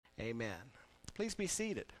Amen. Please be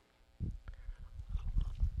seated.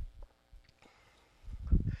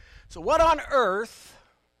 So what on earth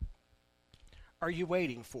are you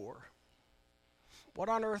waiting for? What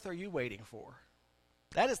on earth are you waiting for?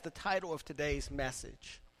 That is the title of today's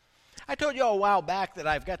message. I told you a while back that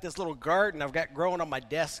I've got this little garden I've got growing on my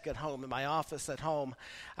desk at home, in my office at home.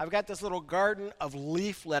 I've got this little garden of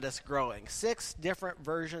leaf lettuce growing, 6 different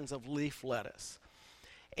versions of leaf lettuce.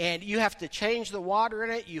 And you have to change the water in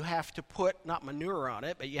it. You have to put, not manure on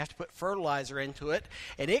it, but you have to put fertilizer into it.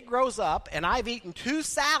 And it grows up, and I've eaten 2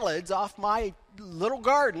 salads off my little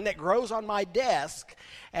garden that grows on my desk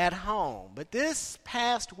at home. But this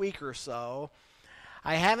past week or so,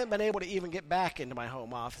 I haven't been able to even get back into my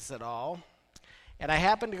home office at all. And I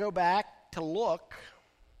happened to go back to look,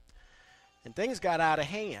 and things got out of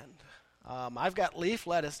hand. I've got leaf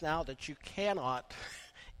lettuce now that you cannot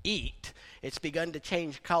eat. It's begun to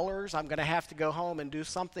change colors. I'm going to have to go home and do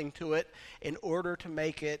something to it in order to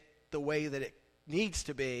make it the way that it needs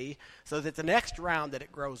to be, so that the next round that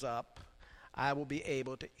it grows up, I will be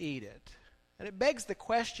able to eat it. And it begs the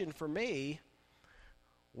question for me,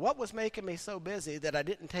 what was making me so busy that I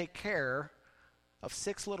didn't take care of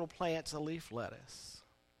 6 little plants of leaf lettuce?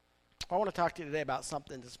 I want to talk to you today about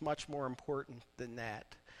something that's much more important than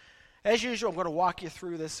that. As usual, I'm going to walk you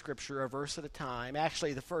through this scripture a verse at a time.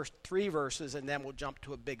 Actually, the first 3 verses, and then we'll jump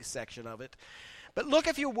to a big section of it. But look,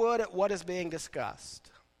 if you would, at what is being discussed,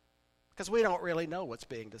 because we don't really know what's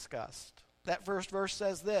being discussed. That first verse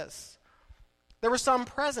says this: there were some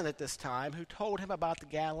present at this time who told him about the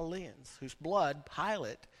Galileans, whose blood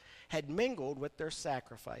Pilate had mingled with their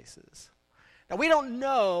sacrifices. Now, we don't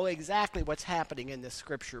know exactly what's happening in this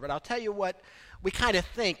scripture, but I'll tell you what we kind of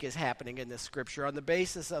think is happening in this scripture on the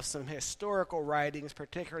basis of some historical writings,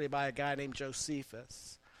 particularly by a guy named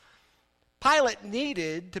Josephus. Pilate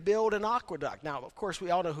needed to build an aqueduct. Now, of course, we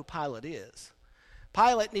all know who Pilate is.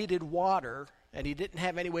 Pilate needed water, and he didn't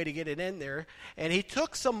have any way to get it in there, and he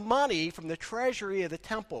took some money from the treasury of the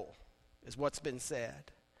temple, is what's been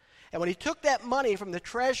said. And when he took that money from the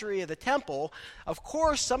treasury of the temple, of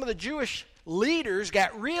course, some of the Jewish leaders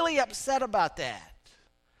got really upset about that.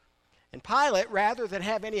 And Pilate, rather than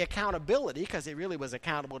have any accountability, because he really was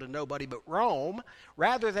accountable to nobody but Rome,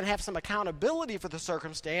 rather than have some accountability for the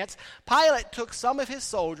circumstance, Pilate took some of his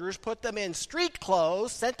soldiers, put them in street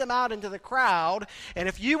clothes, sent them out into the crowd, and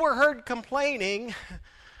if you were heard complaining,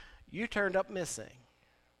 you turned up missing.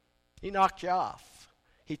 He knocked you off.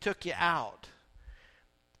 He took you out.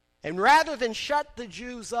 And rather than shut the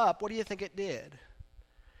Jews up, what do you think it did?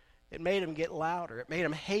 It made them get louder. It made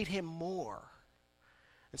them hate him more.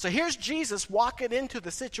 And so here's Jesus walking into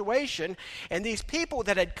the situation, and these people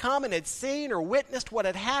that had come and had seen or witnessed what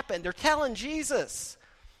had happened, they're telling Jesus,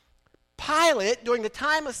 Pilate, during the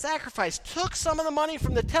time of sacrifice, took some of the money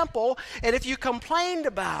from the temple, and if you complained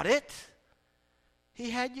about it,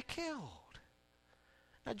 he had you killed.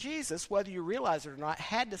 Now Jesus, whether you realize it or not,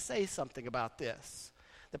 had to say something about this.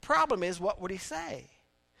 The problem is, what would he say?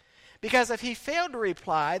 Because if he failed to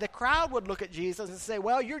reply, the crowd would look at Jesus and say,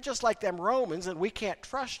 well, you're just like them Romans and we can't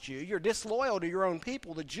trust you. You're disloyal to your own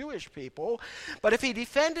people, the Jewish people. But if he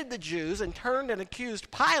defended the Jews and turned and accused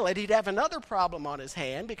Pilate, he'd have another problem on his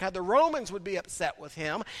hand, because the Romans would be upset with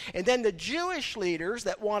him. And then the Jewish leaders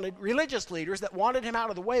religious leaders that wanted him out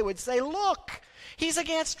of the way would say, look, he's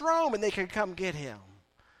against Rome, and they could come get him.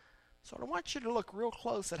 So I want you to look real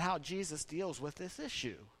close at how Jesus deals with this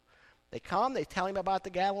issue. They come, they tell him about the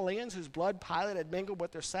Galileans whose blood Pilate had mingled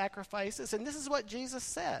with their sacrifices, and this is what Jesus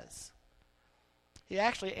says. He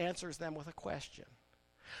actually answers them with a question.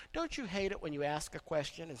 Don't you hate it when you ask a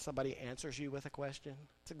question and somebody answers you with a question?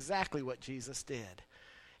 It's exactly what Jesus did.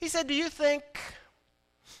 He said, do you think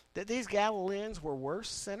that these Galileans were worse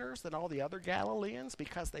sinners than all the other Galileans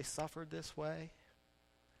because they suffered this way?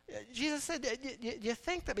 Jesus said, do you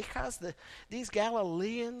think that because these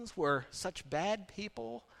Galileans were such bad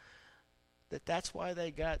people, that's why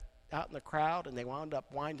they got out in the crowd and they wound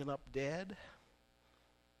up winding up dead?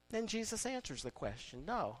 Then Jesus answers the question,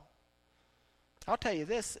 no. I'll tell you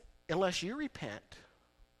this, unless you repent,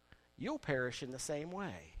 you'll perish in the same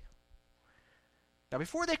way. Now,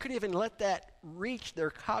 before they could even let that reach their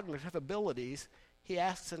cognitive abilities, he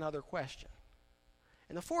asks another question.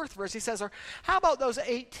 In the 4th verse, he says, how about those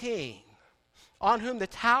 18 on whom the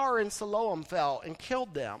tower in Siloam fell and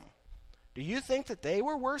killed them? Do you think that they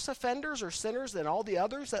were worse offenders or sinners than all the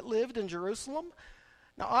others that lived in Jerusalem?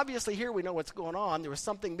 Now, obviously, here we know what's going on. There was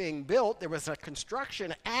something being built. There was a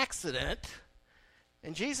construction accident.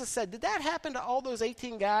 And Jesus said, did that happen to all those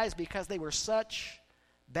 18 guys because they were such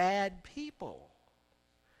bad people?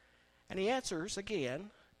 And he answers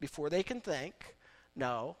again, before they can think,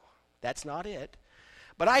 no, That's not it.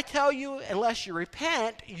 But I tell you, unless you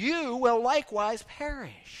repent, you will likewise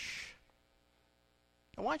perish.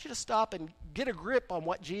 I want you to stop and get a grip on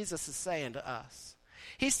what Jesus is saying to us.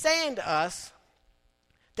 He's saying to us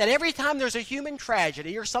that every time there's a human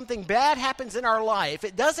tragedy or something bad happens in our life,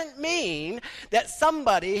 it doesn't mean that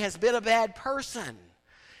somebody has been a bad person.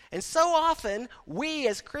 And so often, we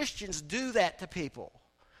as Christians do that to people.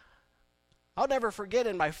 I'll never forget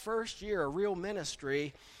in my first year of real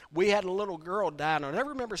ministry, we had a little girl die, and I never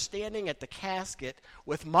remember standing at the casket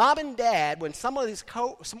with Mom and Dad when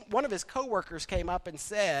one of his coworkers came up and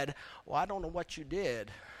said, "Well, I don't know what you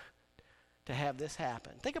did to have this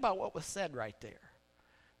happen." Think about what was said right there.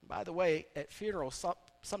 By the way, at funerals,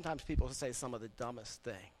 sometimes people say some of the dumbest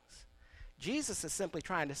things. Jesus is simply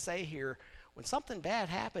trying to say here, when something bad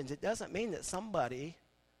happens, it doesn't mean that somebody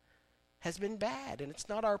has been bad, and it's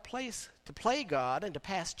not our place to play God and to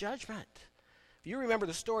pass judgment. If you remember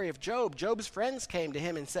the story of Job, Job's friends came to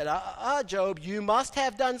him and said, Job, you must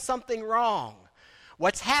have done something wrong.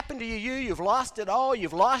 What's happened to you, you've lost it all,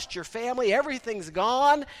 you've lost your family, everything's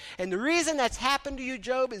gone, and the reason that's happened to you,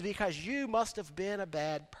 Job, is because you must have been a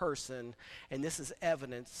bad person, and this is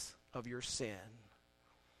evidence of your sin.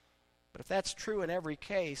 But if that's true in every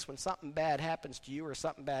case, when something bad happens to you or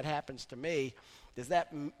something bad happens to me,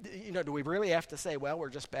 do we really have to say, well, we're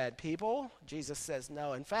just bad people? Jesus says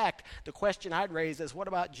no. In fact, the question I'd raise is, what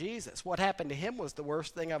about Jesus? What happened to him was the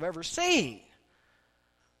worst thing I've ever seen.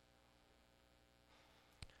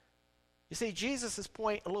 You see, Jesus'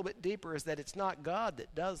 point a little bit deeper is that it's not God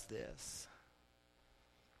that does this.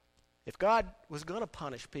 If God was going to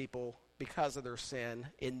punish people because of their sin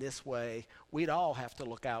in this way, we'd all have to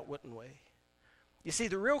look out, wouldn't we? You see,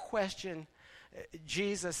 the real question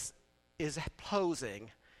Jesus is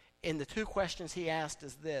posing in the two questions he asked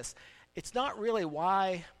is this. It's not really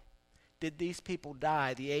why did these people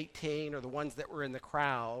die, the 18 or the ones that were in the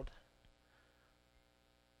crowd.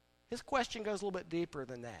 His question goes a little bit deeper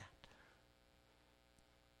than that.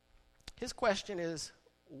 His question is,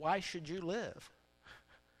 why should you live?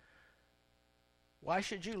 Why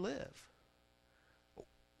should you live?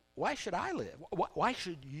 Why should I live? Why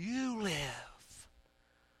should you live?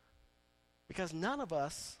 Because none of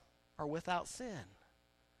us are without sin.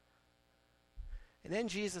 And then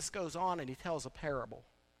Jesus goes on and he tells a parable.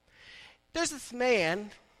 There's this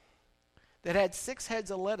man that had 6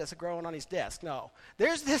 heads of lettuce growing on his desk. No,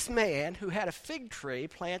 there's this man who had a fig tree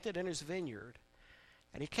planted in his vineyard.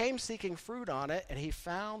 And he came seeking fruit on it, and he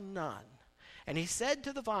found none. And he said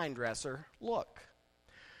to the vine dresser, "Look,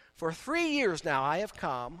 for 3 years now I have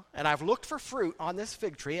come, and I've looked for fruit on this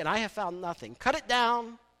fig tree, and I have found nothing. Cut it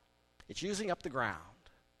down. It's using up the ground."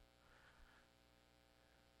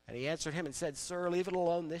 And he answered him and said, "Sir, leave it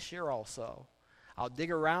alone this year also. I'll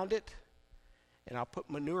dig around it, and I'll put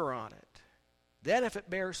manure on it. Then if it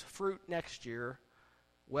bears fruit next year,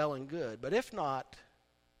 well and good. But if not,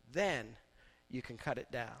 then you can cut it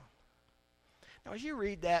down." Now, as you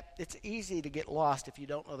read that, it's easy to get lost if you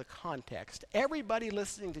don't know the context. Everybody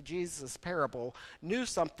listening to Jesus' parable knew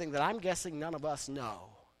something that I'm guessing none of us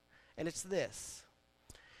know. And it's this.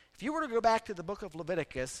 If you were to go back to the book of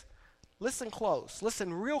Leviticus, listen close.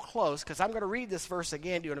 Listen real close, because I'm going to read this verse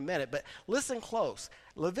again to you in a minute, but listen close.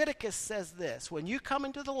 Leviticus says this: when you come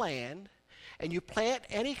into the land and you plant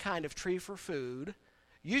any kind of tree for food,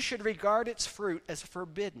 you should regard its fruit as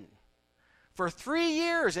forbidden. For 3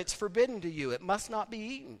 years it's forbidden to you. It must not be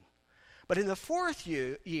eaten. But in the 4th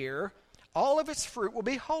year, all of its fruit will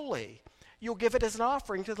be holy. You'll give it as an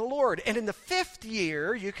offering to the Lord. And in the 5th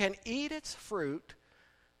year, you can eat its fruit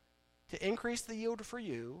to increase the yield for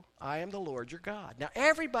you. I am the Lord your God. Now,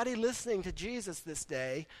 everybody listening to Jesus this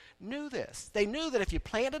day knew this. They knew that if you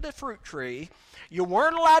planted a fruit tree, you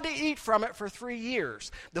weren't allowed to eat from it for 3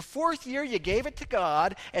 years. The 4th year, you gave it to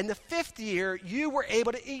God. And the 5th year, you were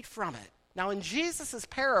able to eat from it. Now, in Jesus'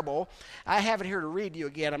 parable, I have it here to read to you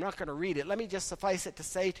again. I'm not going to read it. Let me just suffice it to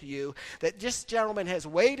say to you that this gentleman has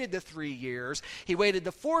waited the 3 years. He waited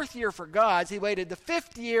the 4th year for God's. He waited the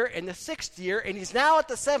 5th year and the 6th year, and he's now at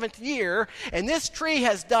the 7th year, and this tree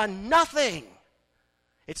has done nothing.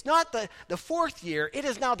 It's not the 4th year. It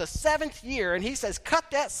is now the 7th year, and he says, cut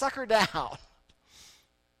that sucker down.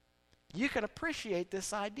 You can appreciate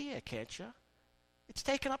this idea, can't you? It's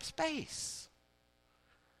taken up space.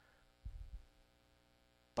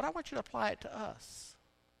 But I want you to apply it to us.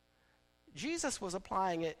 Jesus was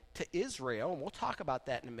applying it to Israel, and we'll talk about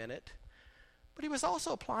that in a minute. But he was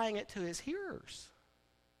also applying it to his hearers.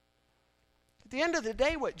 At the end of the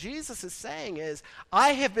day, what Jesus is saying is,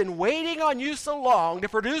 I have been waiting on you so long to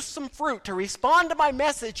produce some fruit, to respond to my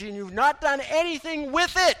message, and you've not done anything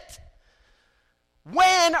with it.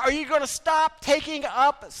 When are you going to stop taking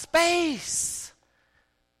up space?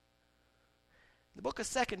 The book of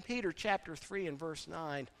 2 Peter chapter 3 and verse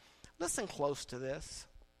 9. Listen close to this.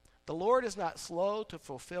 The Lord is not slow to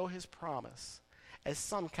fulfill his promise, as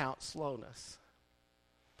some count slowness.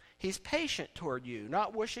 He's patient toward you,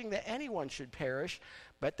 not wishing that anyone should perish,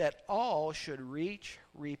 but that all should reach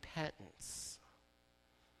repentance.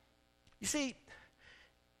 You see,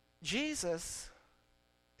 Jesus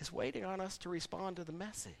is waiting on us to respond to the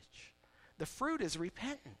message. The fruit is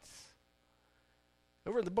repentance.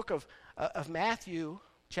 Over in the book of Matthew,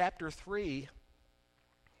 chapter 3,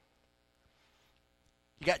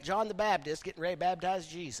 you got John the Baptist getting ready to baptize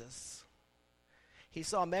Jesus. He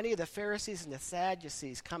saw many of the Pharisees and the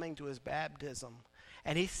Sadducees coming to his baptism.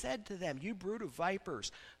 And he said to them, "You brood of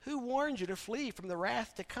vipers, who warned you to flee from the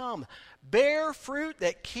wrath to come? Bear fruit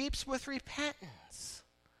that keeps with repentance."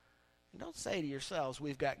 And don't say to yourselves,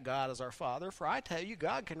 "We've got God as our Father," for I tell you,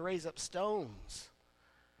 God can raise up stones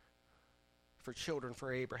for children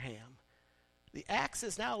for Abraham. The axe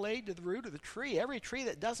is now laid to the root of the tree. Every tree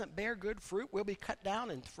that doesn't bear good fruit will be cut down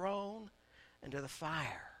and thrown into the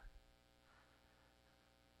fire.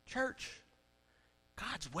 Church,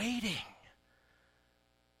 God's waiting.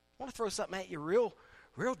 I want to throw something at you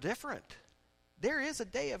real different. There is a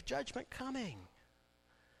day of judgment coming.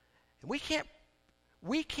 And we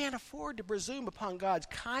can't afford to presume upon God's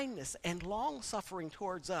kindness and long-suffering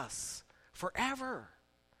towards us forever.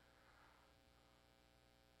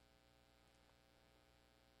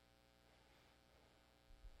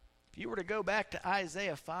 If you were to go back to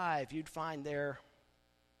Isaiah 5, you'd find there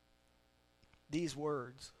these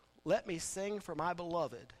words: "Let me sing for my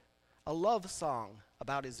beloved a love song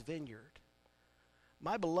about his vineyard.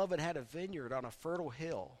 My beloved had a vineyard on a fertile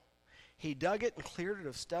hill. He dug it and cleared it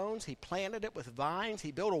of stones. He planted it with vines.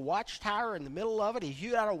 He built a watchtower in the middle of it. He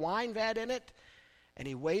hewed out a wine vat in it, and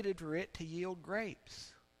he waited for it to yield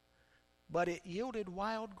grapes. But it yielded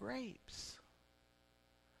wild grapes.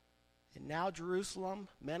 And now, Jerusalem,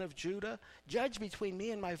 men of Judah, judge between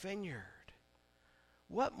me and my vineyard.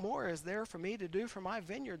 What more is there for me to do for my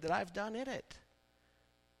vineyard that I've done in it?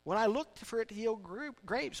 When I looked for it to yield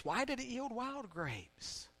grapes, why did it yield wild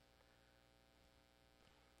grapes?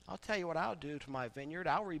 I'll tell you what I'll do to my vineyard.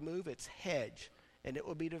 I'll remove its hedge, and it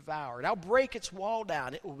will be devoured. I'll break its wall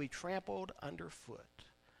down. It will be trampled underfoot.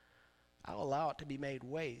 I'll allow it to be made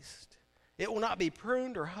waste. It will not be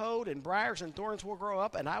pruned or hoed, and briars and thorns will grow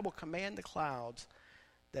up, and I will command the clouds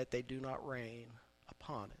that they do not rain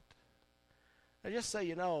upon it." Now, just so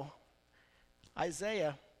you know,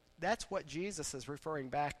 Isaiah, that's what Jesus is referring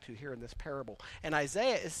back to here in this parable. And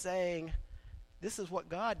Isaiah is saying, this is what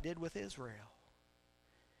God did with Israel.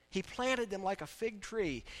 He planted them like a fig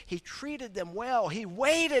tree. He treated them well. He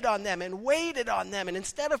waited on them and waited on them. And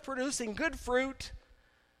instead of producing good fruit,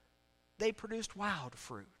 they produced wild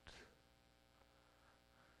fruit.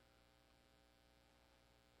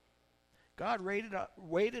 God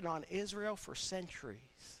waited on Israel for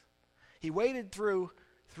centuries. He waited through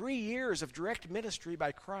 3 years of direct ministry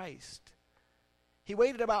by Christ. He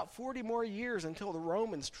waited about 40 more years until the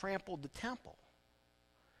Romans trampled the temple.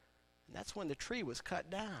 And that's when the tree was cut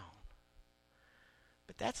down.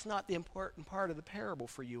 But that's not the important part of the parable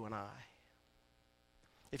for you and I.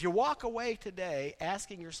 If you walk away today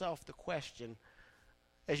asking yourself the question,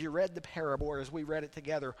 as you read the parable or as we read it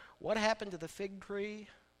together, what happened to the fig tree?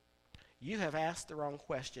 You have asked the wrong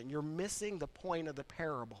question. You're missing the point of the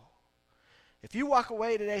parable. If you walk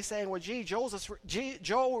away today saying, well,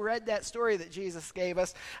 Joel read that story that Jesus gave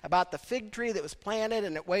us about the fig tree that was planted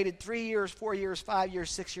and it waited 3 years, 4 years, 5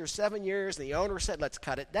 years, 6 years, 7 years, and the owner said, let's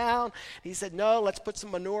cut it down. He said, no, let's put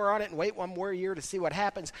some manure on it and wait 1 more year to see what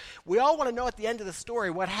happens. We all want to know at the end of the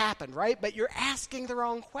story what happened, right? But you're asking the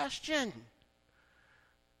wrong question.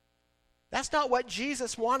 That's not what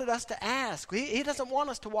Jesus wanted us to ask. He doesn't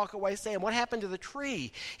want us to walk away saying, what happened to the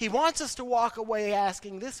tree? He wants us to walk away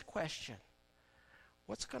asking this question.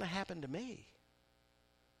 What's going to happen to me?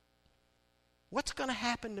 What's going to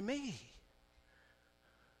happen to me?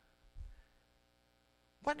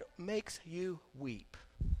 What makes you weep?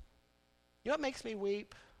 You know what makes me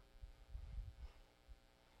weep?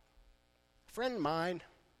 A friend of mine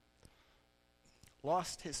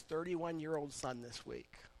lost his 31-year-old son this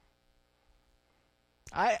week.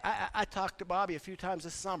 I talked to Bobby a few times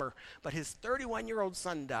this summer, but his 31-year-old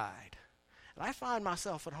son died. And I find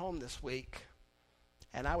myself at home this week,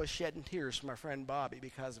 and I was shedding tears for my friend Bobby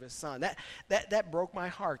because of his son. That broke my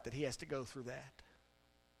heart that he has to go through that.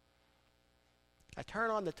 I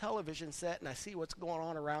turn on the television set and I see what's going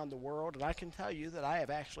on around the world, and I can tell you that I have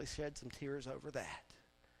actually shed some tears over that.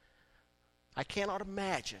 I cannot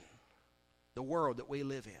imagine the world that we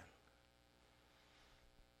live in.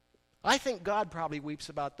 I think God probably weeps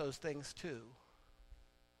about those things too.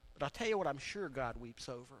 But I'll tell you what I'm sure God weeps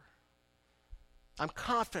over. I'm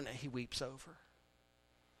confident he weeps over.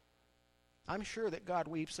 I'm sure that God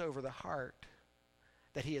weeps over the heart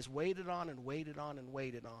that he has waited on and waited on and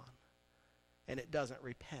waited on, and it doesn't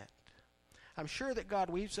repent. I'm sure that God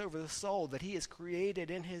weeps over the soul that he has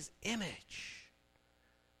created in his image,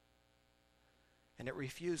 and it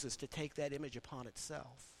refuses to take that image upon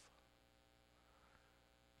itself.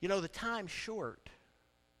 You know, the time's short.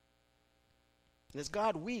 And as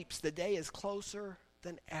God weeps, the day is closer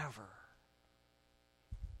than ever.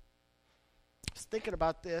 I was thinking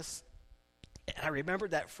about this, and I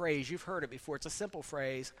remembered that phrase. You've heard it before. It's a simple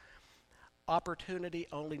phrase. Opportunity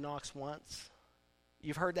only knocks once.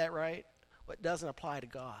 You've heard that, right? Well, it doesn't apply to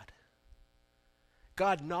God.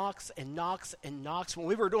 God knocks and knocks and knocks.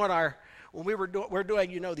 We're doing,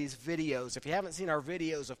 these videos. If you haven't seen our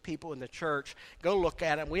videos of people in the church, go look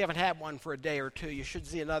at them. We haven't had one for a day or two. You should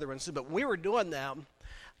see another one soon. But when we were doing them,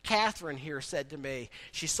 Catherine here said to me,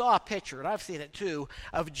 she saw a picture, and I've seen it too,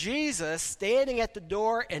 of Jesus standing at the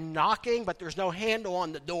door and knocking, but there's no handle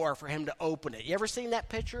on the door for him to open it. You ever seen that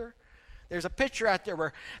picture? There's a picture out there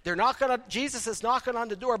where Jesus is knocking on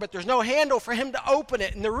the door, but there's no handle for him to open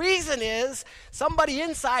it. And the reason is somebody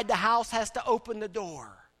inside the house has to open the door.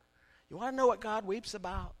 You want to know what God weeps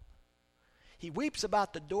about? He weeps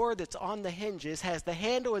about the door that's on the hinges, has the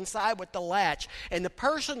handle inside with the latch, and the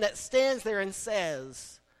person that stands there and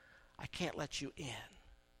says, I can't let you in.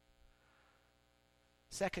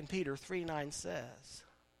 2 Peter 3:9 says,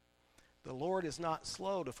 the Lord is not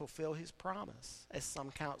slow to fulfill his promise, as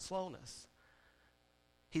some count slowness.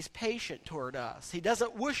 He's patient toward us. He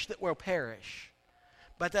doesn't wish that we'll perish,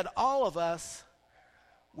 but that all of us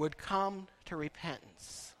would come to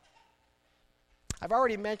repentance. I've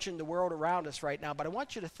already mentioned the world around us right now, but I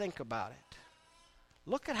want you to think about it.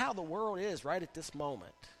 Look at how the world is right at this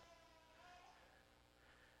moment.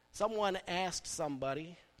 Someone asked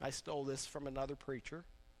somebody, I stole this from another preacher,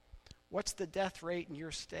 what's the death rate in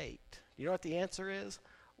your state? You know what the answer is?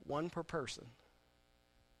 1 per person.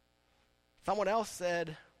 Someone else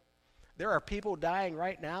said, there are people dying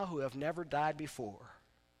right now who have never died before.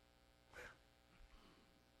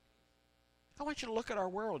 I want you to look at our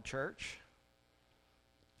world, church.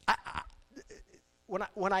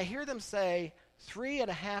 When I hear them say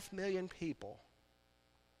 3.5 million people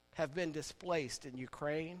have been displaced in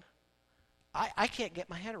Ukraine, I can't get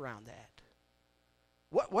my head around that.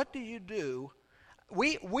 What do you do?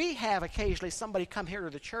 We have occasionally somebody come here to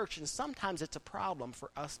the church, and sometimes it's a problem for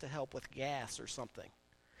us to help with gas or something.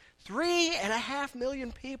 3.5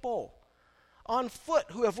 million people on foot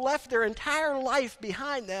who have left their entire life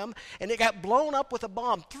behind them, and it got blown up with a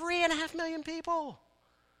bomb. 3.5 million people.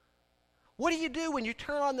 What do you do when you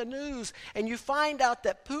turn on the news and you find out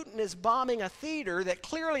that Putin is bombing a theater that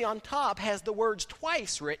clearly on top has the words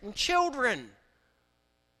twice written, children?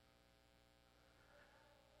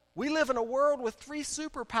 We live in a world with 3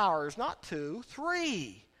 superpowers, not 2,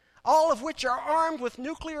 3, all of which are armed with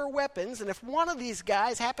nuclear weapons, and if one of these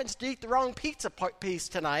guys happens to eat the wrong pizza piece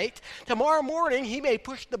tonight, tomorrow morning he may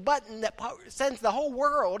push the button that sends the whole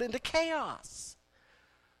world into chaos.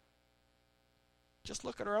 Just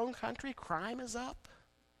look at our own country. Crime is up.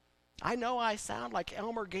 I know I sound like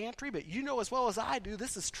Elmer Gantry, but you know as well as I do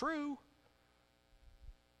this is true.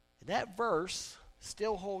 And that verse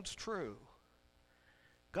still holds true.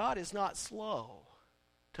 God is not slow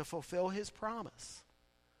to fulfill his promise.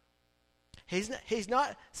 He's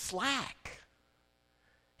not slack.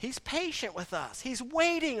 He's patient with us. He's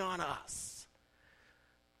waiting on us.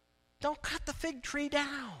 Don't cut the fig tree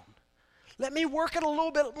down. Let me work it a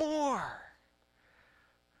little bit more.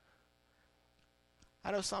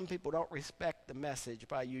 I know some people don't respect the message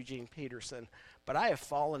by Eugene Peterson, but I have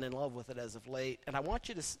fallen in love with it as of late, and I want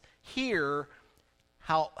you to hear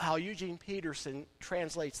how Eugene Peterson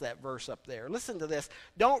translates that verse up there. Listen to this.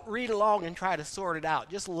 Don't read along and try to sort it out.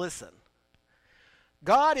 Just listen.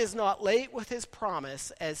 God is not late with his promise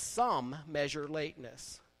as some measure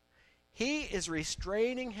lateness. He is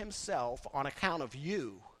restraining himself on account of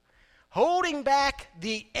you, holding back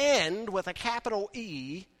the end with a capital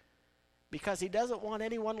E because he doesn't want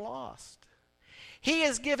anyone lost. He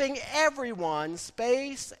is giving everyone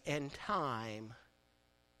space and time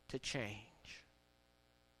to change.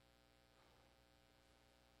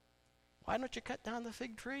 Why don't you cut down the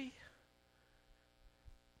fig tree?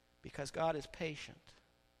 Because God is patient.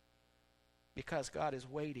 Because God is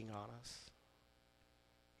waiting on us.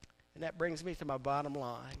 And that brings me to my bottom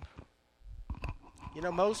line. You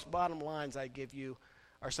know, most bottom lines I give you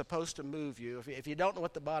are supposed to move you. If you don't know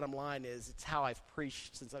what the bottom line is, it's how I've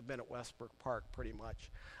preached since I've been at Westbrook Park pretty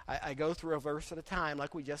much. I go through a verse at a time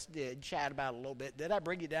like we just did, chat about it a little bit. Then I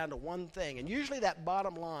bring you down to one thing. And usually that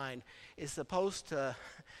bottom line is supposed to,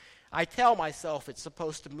 I tell myself it's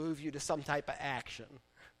supposed to move you to some type of action.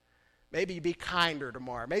 Maybe you be kinder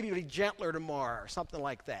tomorrow. Maybe you be gentler tomorrow or something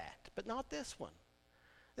like that. But not this one.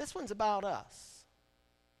 This one's about us.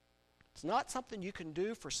 It's not something you can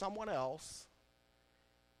do for someone else.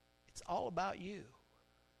 It's all about you.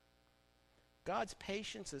 God's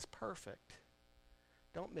patience is perfect.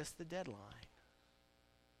 Don't miss the deadline.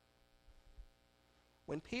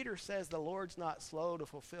 When Peter says the Lord's not slow to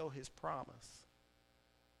fulfill his promise,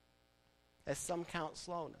 as some count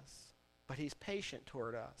slowness, but he's patient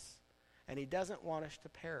toward us, and he doesn't want us to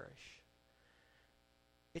perish.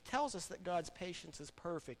 It tells us that God's patience is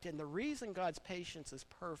perfect, and the reason God's patience is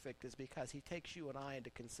perfect is because he takes you and I into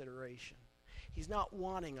consideration. He's not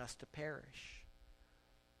wanting us to perish.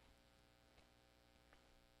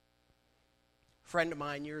 A friend of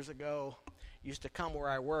mine years ago used to come where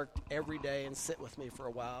I worked every day and sit with me for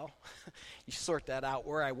a while. You sort that out.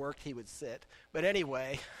 Where I worked, he would sit. But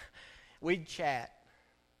anyway, we'd chat.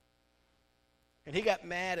 And he got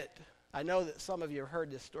mad at, I know that some of you have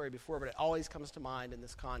heard this story before, but it always comes to mind in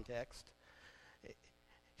this context.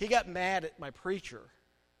 He got mad at my preacher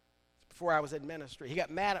before I was in ministry. He got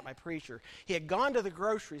mad at my preacher. He had gone to the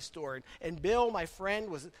grocery store, and Bill, my friend,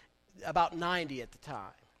 was about 90 at the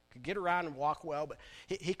time. Could get around and walk well, but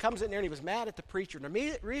he comes in there and he was mad at the preacher. And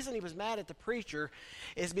the reason he was mad at the preacher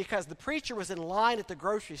is because the preacher was in line at the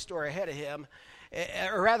grocery store ahead of him,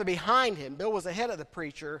 or rather behind him. Bill was ahead of the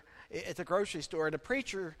preacher at the grocery store, and the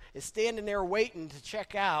preacher is standing there waiting to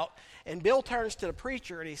check out, and Bill turns to the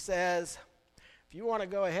preacher and he says, "If you want to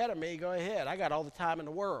go ahead of me, go ahead. I got all the time in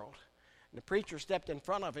the world." And the preacher stepped in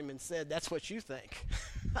front of him and said, "That's what you think."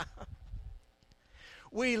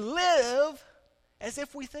 We live as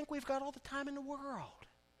if we think we've got all the time in the world.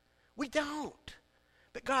 We don't.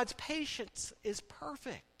 But God's patience is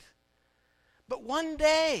perfect. But one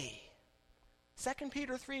day, 2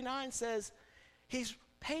 Peter 3:9 says, he's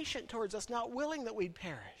patient towards us, not willing that we'd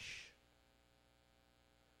perish.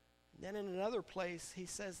 And then in another place, he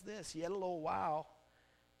says this, "Yet a little while,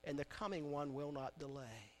 and the coming one will not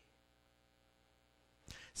delay."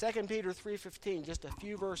 2 Peter 3:15, just a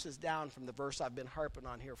few verses down from the verse I've been harping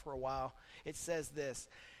on here for a while, it says this,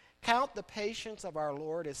 "Count the patience of our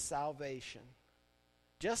Lord as salvation,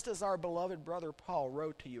 just as our beloved brother Paul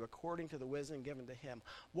wrote to you according to the wisdom given to him."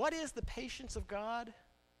 What is the patience of God?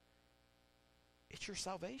 It's your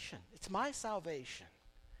salvation. It's my salvation.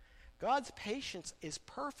 God's patience is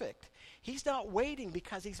perfect. He's not waiting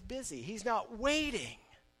because he's busy. He's not waiting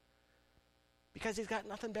because he's got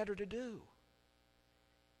nothing better to do.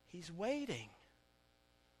 He's waiting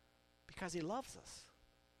because he loves us.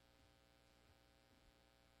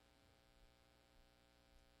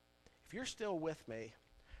 If you're still with me,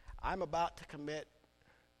 I'm about to commit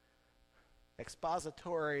an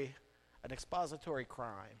expository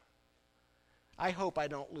crime. I hope I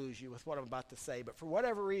don't lose you with what I'm about to say, but for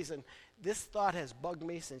whatever reason, this thought has bugged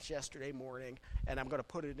me since yesterday morning, and I'm going to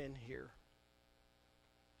put it in here.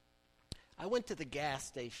 I went to the gas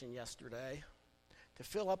station yesterday to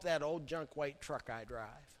fill up that old junk white truck I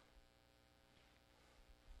drive.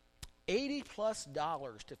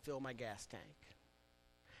 $80+ to fill my gas tank.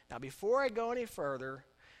 Now, before I go any further,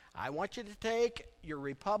 I want you to take your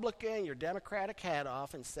Republican, your Democratic hat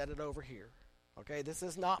off and set it over here. Okay, this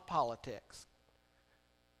is not politics.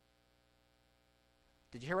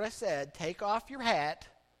 Did you hear what I said? Take off your hat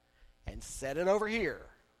and set it over here.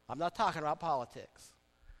 I'm not talking about politics.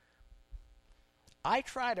 I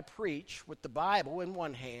try to preach with the Bible in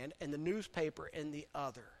one hand and the newspaper in the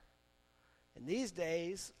other. And these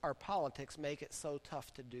days, our politics make it so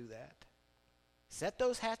tough to do that. Set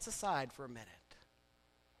those hats aside for a minute.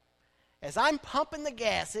 As I'm pumping the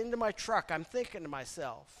gas into my truck, I'm thinking to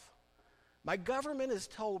myself, my government has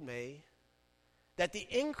told me that the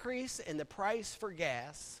increase in the price for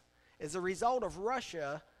gas is a result of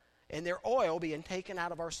Russia and their oil being taken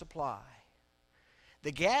out of our supply.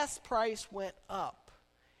 The gas price went up,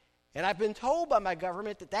 and I've been told by my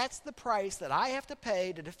government that that's the price that I have to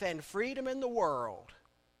pay to defend freedom in the world.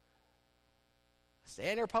 I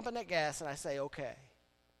stand there pumping that gas, and I say, okay.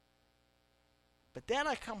 But then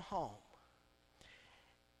I come home,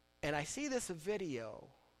 and I see this video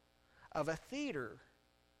of a theater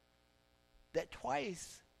that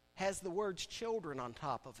twice has the words children on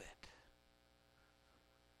top of it.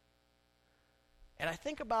 And I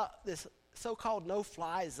think about this so-called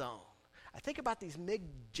no-fly zone. I think about these MiG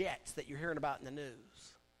jets that you're hearing about in the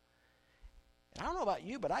news. And I don't know about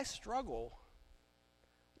you, but I struggle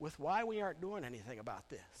with why we aren't doing anything about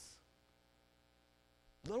this.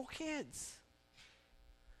 Little kids.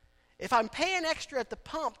 If I'm paying extra at the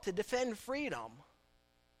pump to defend freedom,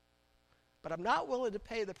 but I'm not willing to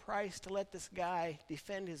pay the price to let this guy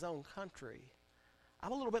defend his own country,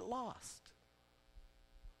 I'm a little bit lost.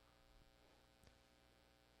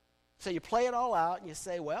 So you play it all out and you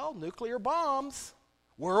say, well, nuclear bombs,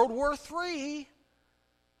 World War III.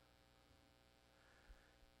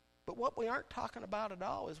 But what we aren't talking about at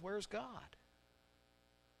all is, where's God?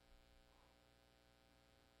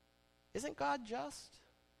 Isn't God just?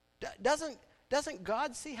 Doesn't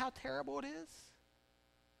God see how terrible it is?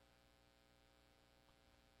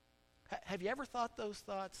 Have you ever thought those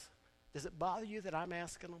thoughts? Does it bother you that I'm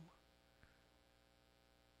asking them?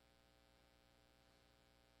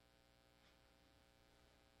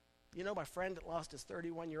 You know, my friend that lost his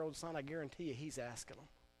 31-year-old son, I guarantee you he's asking them.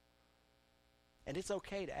 And it's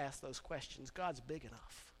okay to ask those questions. God's big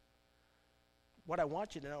enough. What I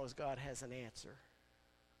want you to know is God has an answer.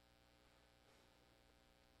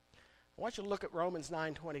 I want you to look at Romans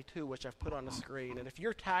 9:22, which I've put on the screen. And if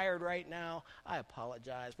you're tired right now, I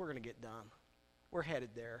apologize. We're going to get done. We're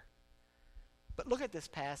headed there. But look at this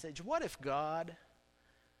passage. What if God,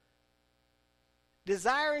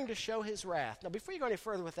 desiring to show his wrath. Now, before you go any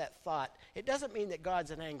further with that thought, it doesn't mean that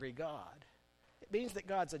God's an angry God. It means that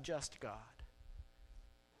God's a just God.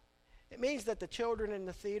 It means that the children in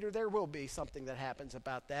the theater, there will be something that happens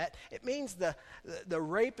about that. It means the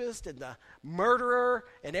rapist and the murderer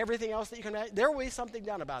and everything else that you can imagine, there will be something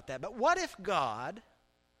done about that. But what if God,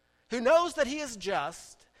 who knows that he is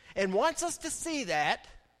just and wants us to see that,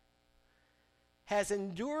 has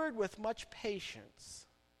endured with much patience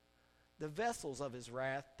the vessels of his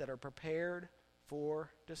wrath that are prepared for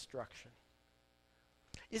destruction?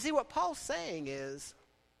 You see, what Paul's saying is,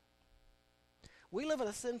 we live in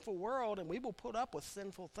a sinful world, and we will put up with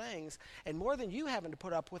sinful things, and more than you having to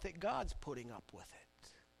put up with it, God's putting up with it.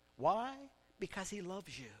 Why? Because he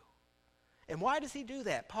loves you. And why does he do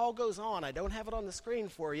that? Paul goes on. I don't have it on the screen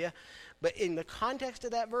for you, but in the context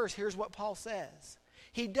of that verse, here's what Paul says.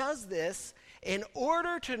 He does this in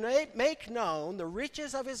order to make known the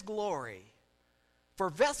riches of his glory for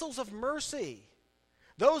vessels of mercy,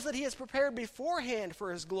 those that he has prepared beforehand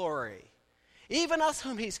for his glory. Even us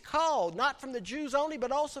whom he's called, not from the Jews only,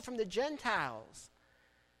 but also from the Gentiles.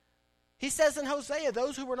 He says in Hosea,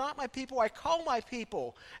 those who were not my people, I call my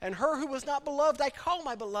people. And her who was not beloved, I call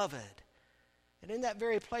my beloved. And in that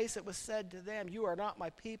very place it was said to them, you are not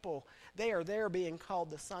my people. They are there being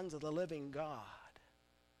called the sons of the living God.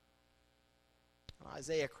 And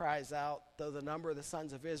Isaiah cries out, though the number of the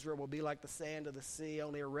sons of Israel will be like the sand of the sea,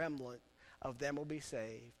 only a remnant of them will be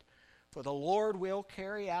saved. For the Lord will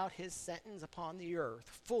carry out his sentence upon the earth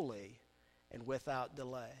fully and without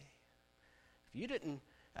delay. If you didn't,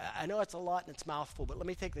 I know it's a lot and it's mouthful, but let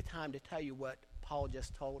me take the time to tell you what Paul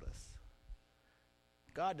just told us.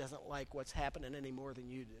 God doesn't like what's happening any more than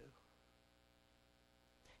you do.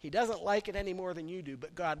 He doesn't like it any more than you do,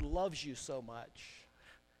 but God loves you so much.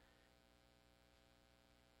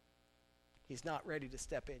 He's not ready to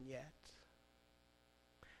step in yet.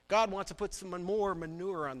 God wants to put some more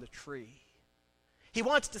manure on the tree. He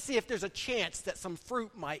wants to see if there's a chance that some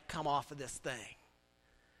fruit might come off of this thing.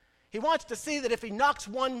 He wants to see that if he knocks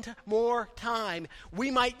one more time,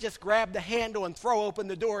 we might just grab the handle and throw open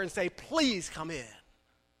the door and say, please come in.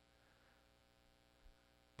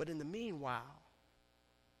 But in the meanwhile,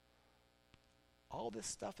 all this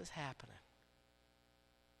stuff is happening.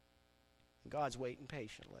 God's waiting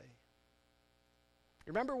patiently.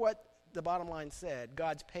 Remember what the bottom line said,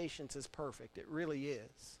 God's patience is perfect. It really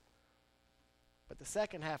is. But the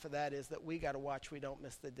second half of that is that we got to watch we don't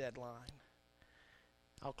miss the deadline.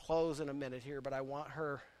 I'll close in a minute here, but I want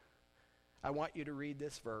you to read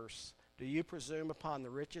this verse. Do you presume upon the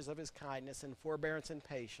riches of his kindness and forbearance and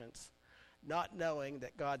patience, not knowing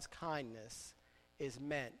that God's kindness is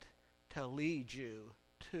meant to lead you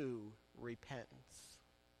to repentance?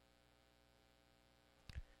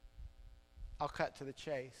 I'll cut to the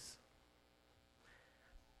chase.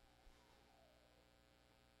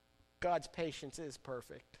 God's patience is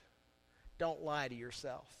perfect. Don't lie to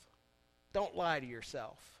yourself. Don't lie to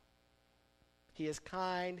yourself. He is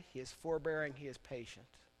kind, he is forbearing, he is patient.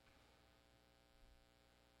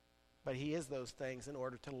 But he is those things in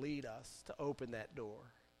order to lead us, to open that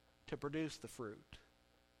door, to produce the fruit,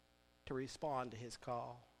 to respond to his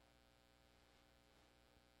call.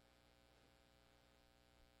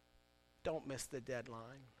 Don't miss the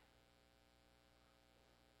deadline.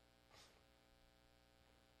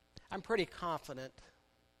 I'm pretty confident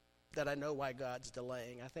that I know why God's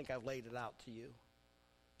delaying. I think I've laid it out to you.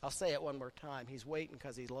 I'll say it one more time. He's waiting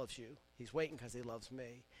because he loves you. He's waiting because he loves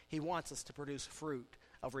me. He wants us to produce fruit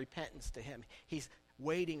of repentance to him. He's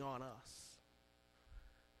waiting on us.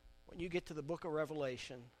 When you get to the book of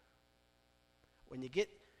Revelation, when you get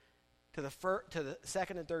to the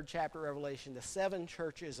second and third chapter of Revelation, the 7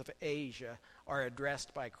 churches of Asia are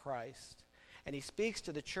addressed by Christ. And he speaks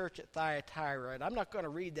to the church at Thyatira. And I'm not going to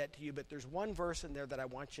read that to you, but there's one verse in there that I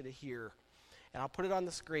want you to hear. And I'll put it on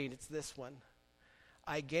the screen. It's this one.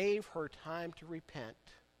 I gave her time to repent,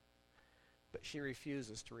 but she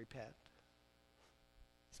refuses to repent.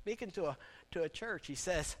 Speaking to a church, he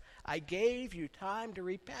says, I gave you time to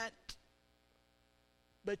repent,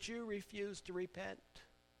 but you refuse to repent.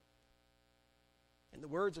 And the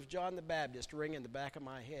words of John the Baptist ring in the back of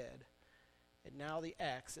my head. And now the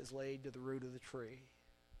axe is laid to the root of the tree.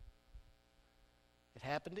 It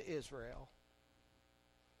happened to Israel.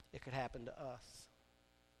 It could happen to us.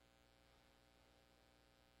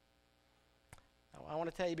 Now, I want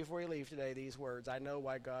to tell you before you leave today these words. I know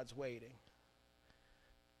why God's waiting.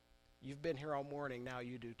 You've been here all morning, now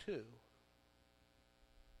you do too.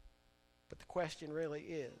 But the question really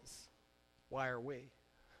is, why are we?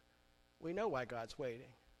 We know why God's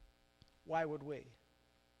waiting. Why would we?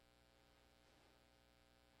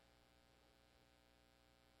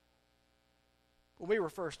 When we were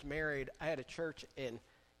first married, I had a church in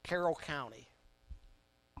Carroll County.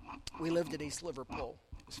 We lived in East Liverpool.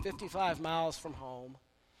 It was 55 miles from home.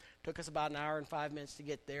 Took us about an hour and 5 minutes to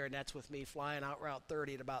get there, and that's with me flying out Route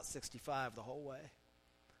 30 at about 65 the whole way.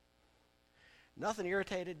 Nothing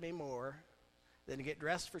irritated me more than to get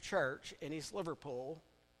dressed for church in East Liverpool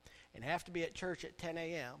and have to be at church at 10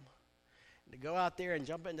 a.m. and to go out there and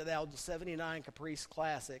jump into the old 79 Caprice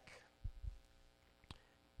Classic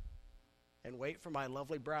and wait for my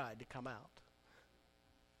lovely bride to come out.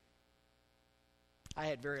 I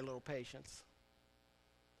had very little patience.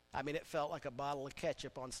 I mean, it felt like a bottle of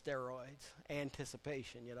ketchup on steroids.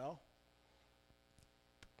 Anticipation, you know.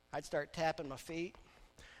 I'd start tapping my feet.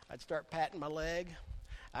 I'd start patting my leg.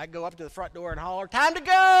 I'd go up to the front door and holler, "Time to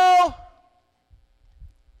go!"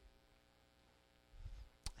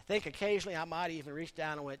 I think occasionally I might even reach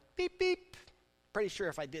down and went, beep, beep. Pretty sure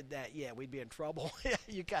if I did that, yeah, we'd be in trouble. Yeah,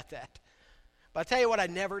 you got that. But I'll tell you what I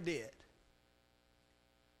never did.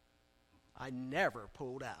 I never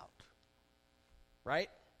pulled out. Right?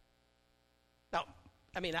 Now,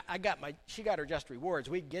 I mean, she got her just rewards.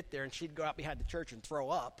 We'd get there and she'd go out behind the church and throw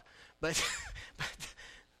up. But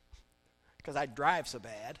because I'd drive so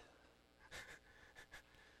bad.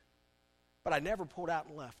 But I never pulled out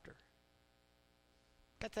and left her.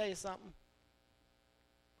 Can I tell you something?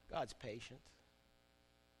 God's patient.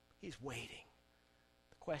 He's waiting.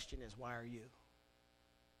 The question is, why are you?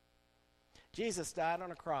 Jesus died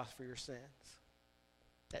on a cross for your sins.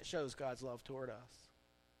 That shows God's love toward us.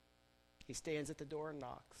 He stands at the door and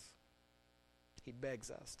knocks. He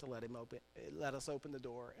begs us to let us open the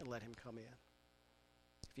door and let him come in.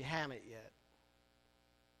 If you haven't yet,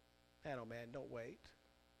 man, oh man, don't wait.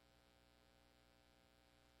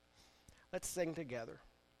 Let's sing together.